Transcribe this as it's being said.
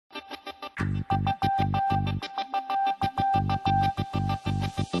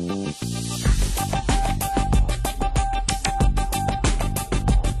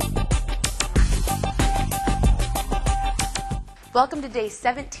Welcome to day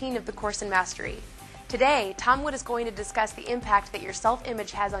 17 of the course in Mastery. Today, Tom Wood is going to discuss the impact that your self-image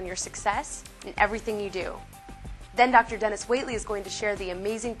has on your success and everything you do. Then Dr. Dennis Waitley is going to share the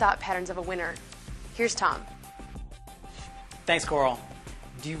amazing thought patterns of a winner. Here's Tom. Thanks, Coral.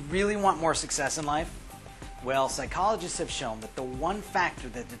 Do you really want more success in life? Well, psychologists have shown that the one factor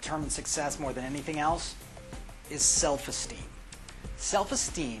that determines success more than anything else is self-esteem.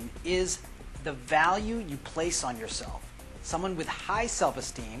 Self-esteem is the value you place on yourself. Someone with high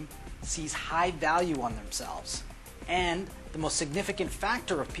self-esteem sees high value on themselves. And the most significant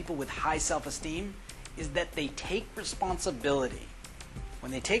factor of people with high self-esteem is that they take responsibility.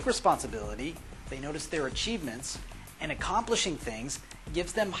 When they take responsibility, they notice their achievements, and accomplishing things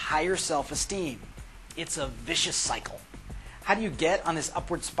gives them higher self-esteem. It's a vicious cycle. How do you get on this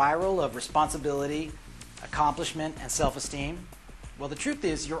upward spiral of responsibility, accomplishment, and self-esteem? Well, the truth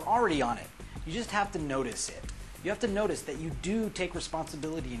is you're already on it. You just have to notice it. You have to notice that you do take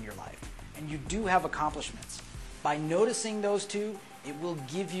responsibility in your life, and you do have accomplishments. By noticing those two, it will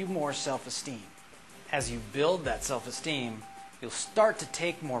give you more self-esteem. As you build that self-esteem, you'll start to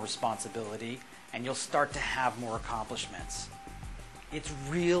take more responsibility, and you'll start to have more accomplishments. It's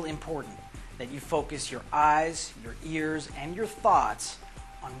real important that you focus your eyes, your ears, and your thoughts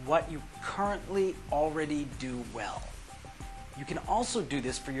on what you currently already do well. You can also do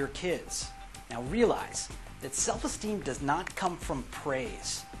this for your kids. Now realize that self-esteem does not come from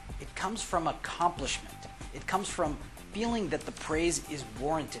praise. It comes from accomplishment. It comes from feeling that the praise is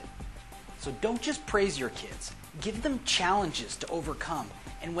warranted. So don't just praise your kids. Give them challenges to overcome.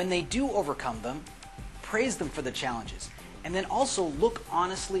 And when they do overcome them, praise them for the challenges. And then also look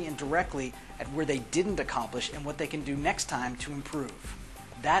honestly and directly at where they didn't accomplish and what they can do next time to improve.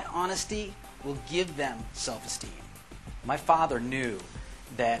 That honesty will give them self-esteem. My father knew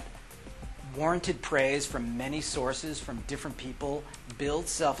that warranted praise from many sources, from different people, builds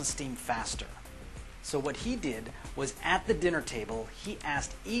self-esteem faster. So what he did was at the dinner table, he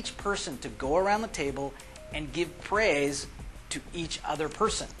asked each person to go around the table and give praise to each other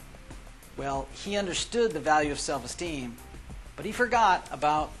person. Well, he understood the value of self-esteem, but he forgot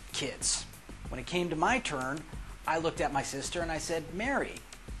about kids. When it came to my turn, I looked at my sister and I said, "Mary,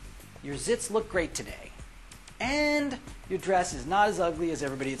 your zits look great today. And your dress is not as ugly as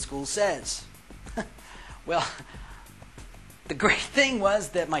everybody at school says." Well, the great thing was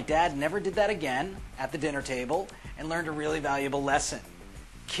that my dad never did that again at the dinner table and learned a really valuable lesson.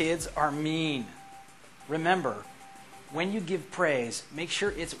 Kids are mean. Remember, when you give praise, make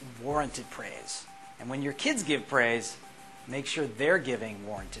sure it's warranted praise. And when your kids give praise, make sure they're giving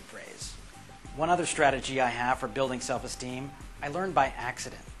warranted praise. One other strategy I have for building self-esteem, I learned by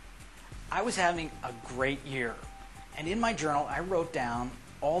accident. I was having a great year, and in my journal I wrote down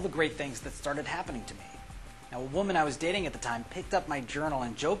all the great things that started happening to me. Now, a woman I was dating at the time picked up my journal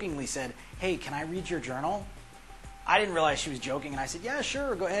and jokingly said, "Hey, can I read your journal?" I didn't realize she was joking, and I said, "Yeah,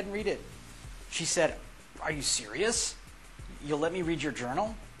 sure, go ahead and read it." She said, "Are you serious? You'll let me read your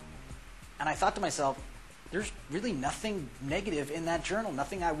journal?" And I thought to myself, there's really nothing negative in that journal,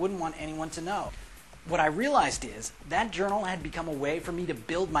 nothing I wouldn't want anyone to know. What I realized is that journal had become a way for me to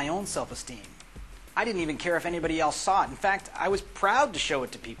build my own self-esteem. I didn't even care if anybody else saw it. In fact, I was proud to show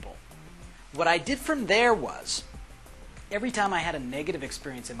it to people. What I did from there was, every time I had a negative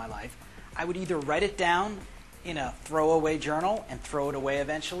experience in my life, I would either write it down in a throwaway journal and throw it away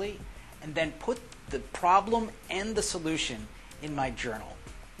eventually, and then put the problem and the solution in my journal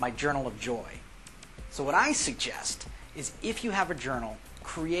of joy. So what I suggest is, if you have a journal,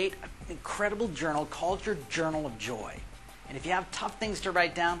 create an incredible journal called your Journal of Joy. And if you have tough things to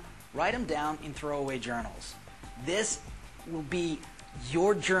write them down in throwaway journals. This will be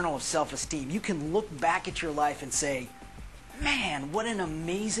your journal of self-esteem. You can look back at your life and say, "Man, what an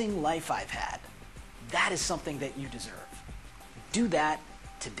amazing life I've had." That is something that you deserve. Do that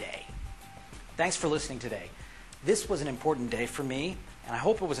today. Thanks for listening today. This was an important day for me, and I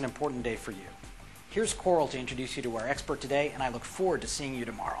hope it was an important day for you. Here's Coral to introduce you to our expert today, and I look forward to seeing you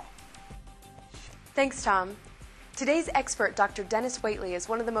tomorrow. Thanks, Tom. Today's expert, Dr. Dennis Waitley, is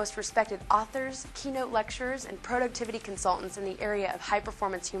one of the most respected authors, keynote lecturers, and productivity consultants in the area of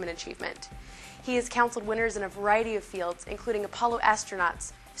high-performance human achievement. He has counseled winners in a variety of fields, including Apollo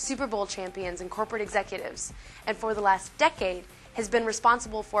astronauts, Super Bowl champions, and corporate executives, and for the last decade has been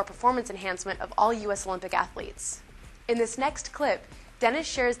responsible for performance enhancement of all U.S. Olympic athletes. In this next clip, Dennis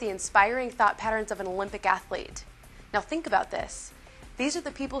shares the inspiring thought patterns of an Olympic athlete. Now think about this. These are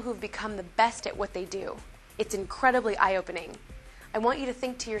the people who have become the best at what they do. It's incredibly eye-opening. I want you to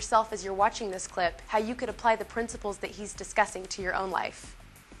think to yourself as you're watching this clip how you could apply the principles that he's discussing to your own life.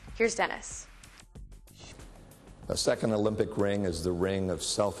 Here's Dennis. A second Olympic ring is the ring of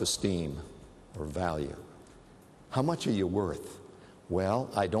self-esteem or value. How much are you worth? Well,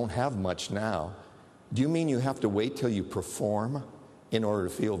 I don't have much now. Do you mean you have to wait till you perform in order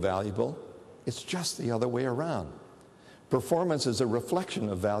to feel valuable? It's just the other way around. Performance is a reflection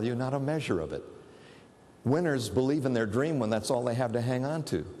of value, not a measure of it. Winners believe in their dream when that's all they have to hang on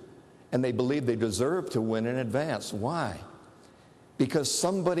to. And they believe they deserve to win in advance. Why? Because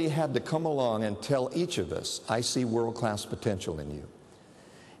somebody had to come along and tell each of us, I see world-class potential in you.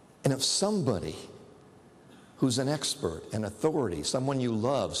 And if somebody who's an expert, an authority, someone you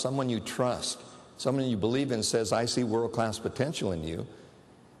love, someone you trust, someone you believe in says, I see world-class potential in you,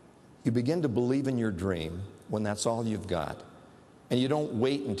 you begin to believe in your dream when that's all you've got. And you don't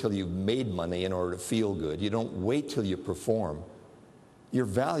wait until you've made money in order to feel good. You don't wait till you perform. Your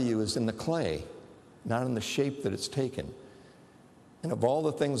value is in the clay, not in the shape that it's taken. And of all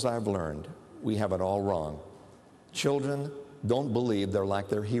the things I've learned, we have it all wrong. Children don't believe they're like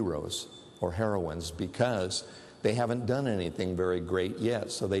their heroes or heroines because they haven't done anything very great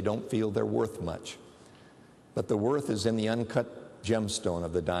yet, so they don't feel they're worth much. But the worth is in the uncut gemstone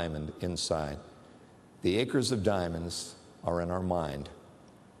of the diamond inside. The acres of diamonds are in our mind.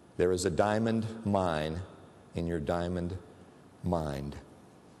 There is a diamond mine in your diamond mind.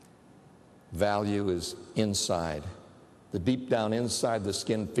 Value is inside, the deep down inside the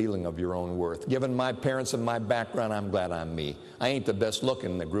skin feeling of your own worth. Given my parents and my background, I'm glad I'm me. I ain't the best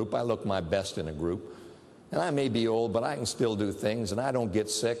looking in the group. I look my best in a group. And I may be old, but I can still do things, and I don't get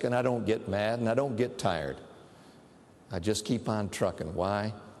sick, and I don't get mad, and I don't get tired. I just keep on trucking.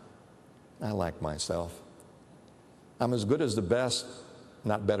 Why? I like myself. I'm as good as the best,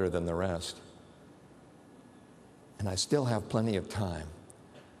 not better than the rest. And I still have plenty of time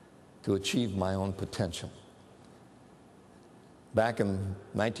to achieve my own potential. Back in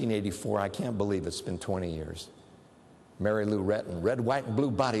 1984, I can't believe it's been 20 years. Mary Lou Retton, red, white, and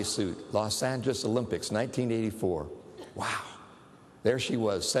blue bodysuit, Los Angeles Olympics, 1984. Wow. There she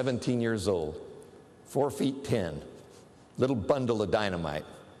was, 17 years old, 4 feet 10, little bundle of dynamite,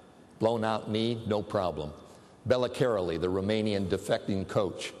 blown out knee, no problem. Bella Caroli, the Romanian defecting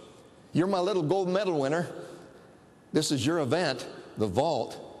coach. You're my little gold medal winner. This is your event, the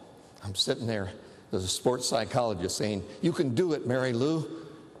vault. I'm sitting there as a sports psychologist saying, you can do it, Mary Lou.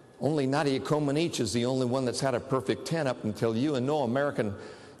 Only Nadia Comaneci is the only one that's had a perfect 10 up until you, and no American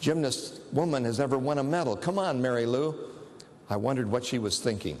gymnast woman has ever won a medal. Come on, Mary Lou. I wondered what she was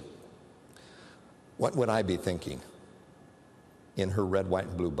thinking. What would I be thinking in her red, white,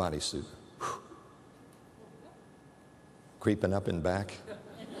 and blue bodysuit? Creeping up and back.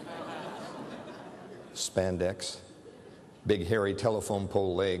 Spandex. Big hairy telephone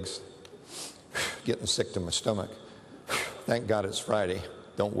pole legs. Getting sick to my stomach. Thank God it's Friday.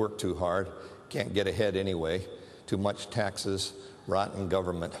 Don't work too hard. Can't get ahead anyway. Too much taxes. Rotten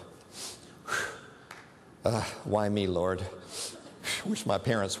government. Why me, Lord? Wish my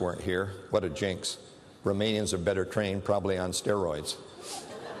parents weren't here. What a jinx. Romanians are better trained, probably on steroids.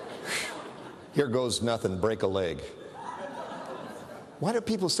 Here goes nothing. Break a leg. Why do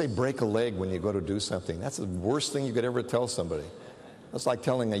people say break a leg when you go to do something? That's the worst thing you could ever tell somebody. That's like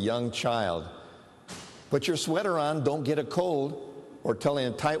telling a young child, put your sweater on, don't get a cold, or telling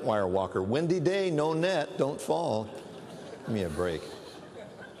a tight wire walker, windy day, no net, don't fall. Give me a break.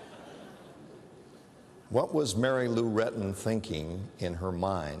 What was Mary Lou Retton thinking in her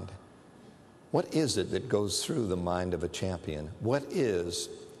mind? What is it that goes through the mind of a champion? What is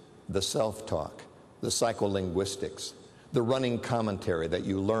the self-talk, the psycholinguistics, the running commentary that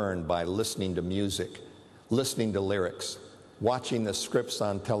you learn by listening to music, listening to lyrics, watching the scripts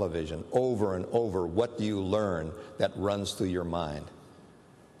on television over and over? What do you learn that runs through your mind?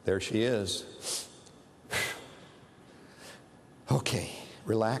 There she is. Okay,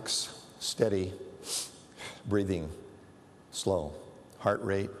 relax, steady, breathing slow, heart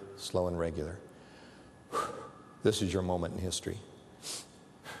rate slow and regular. This is your moment in history.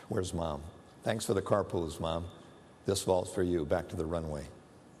 Where's Mom? Thanks for the carpoos, Mom. This vault's for you. Back to the runway.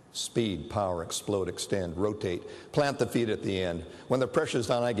 Speed, power, explode, extend, rotate. Plant the feet at the end. When the pressure's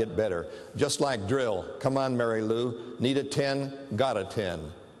on, I get better. Just like drill. Come on, Mary Lou. Need a 10? Got a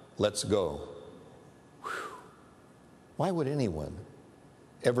 10. Let's go. Whew. Why would anyone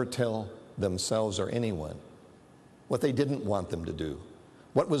ever tell themselves or anyone what they didn't want them to do?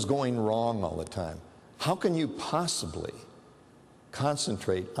 What was going wrong all the time? How can you possibly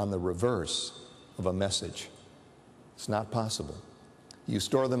concentrate on the reverse of a message? It's not possible. You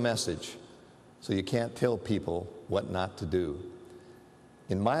store the message, so you can't tell people what not to do.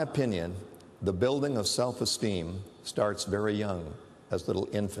 In my opinion, the building of self-esteem starts very young, as little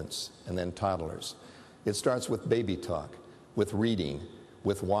infants and then toddlers. It starts with baby talk, with reading,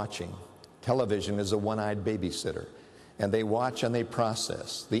 with watching. Television is a one-eyed babysitter, and they watch and they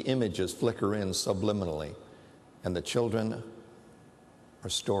process. The images flicker in subliminally, and the children are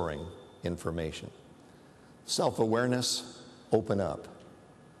storing information. Self-awareness, open up.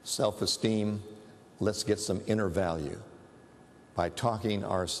 Self-esteem, let's get some inner value by talking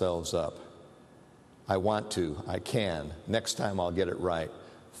ourselves up. I want to, I can, next time I'll get it right.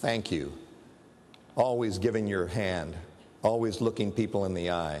 Thank you. Always giving your hand, always looking people in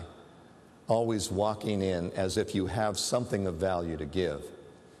the eye, always walking in as if you have something of value to give.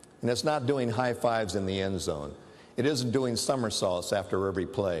 And it's not doing high fives in the end zone. It isn't doing somersaults after every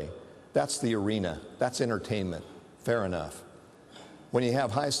play. That's the arena. That's entertainment. Fair enough. When you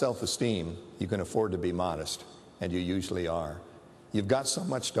have high self-esteem, you can afford to be modest, and you usually are. You've got so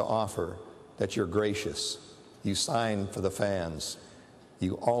much to offer that you're gracious. You sign for the fans.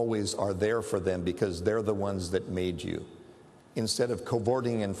 You always are there for them because they're the ones that made you. Instead of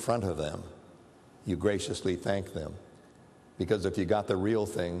cavorting in front of them, you graciously thank them. Because if you got the real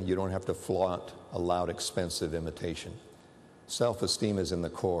thing, you don't have to flaunt a loud, expensive imitation. Self-esteem is in the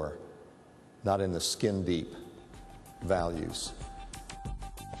core, not in the skin-deep values.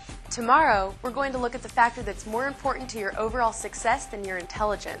 Tomorrow, we're going to look at the factor that's more important to your overall success than your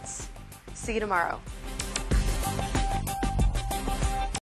intelligence. See you tomorrow.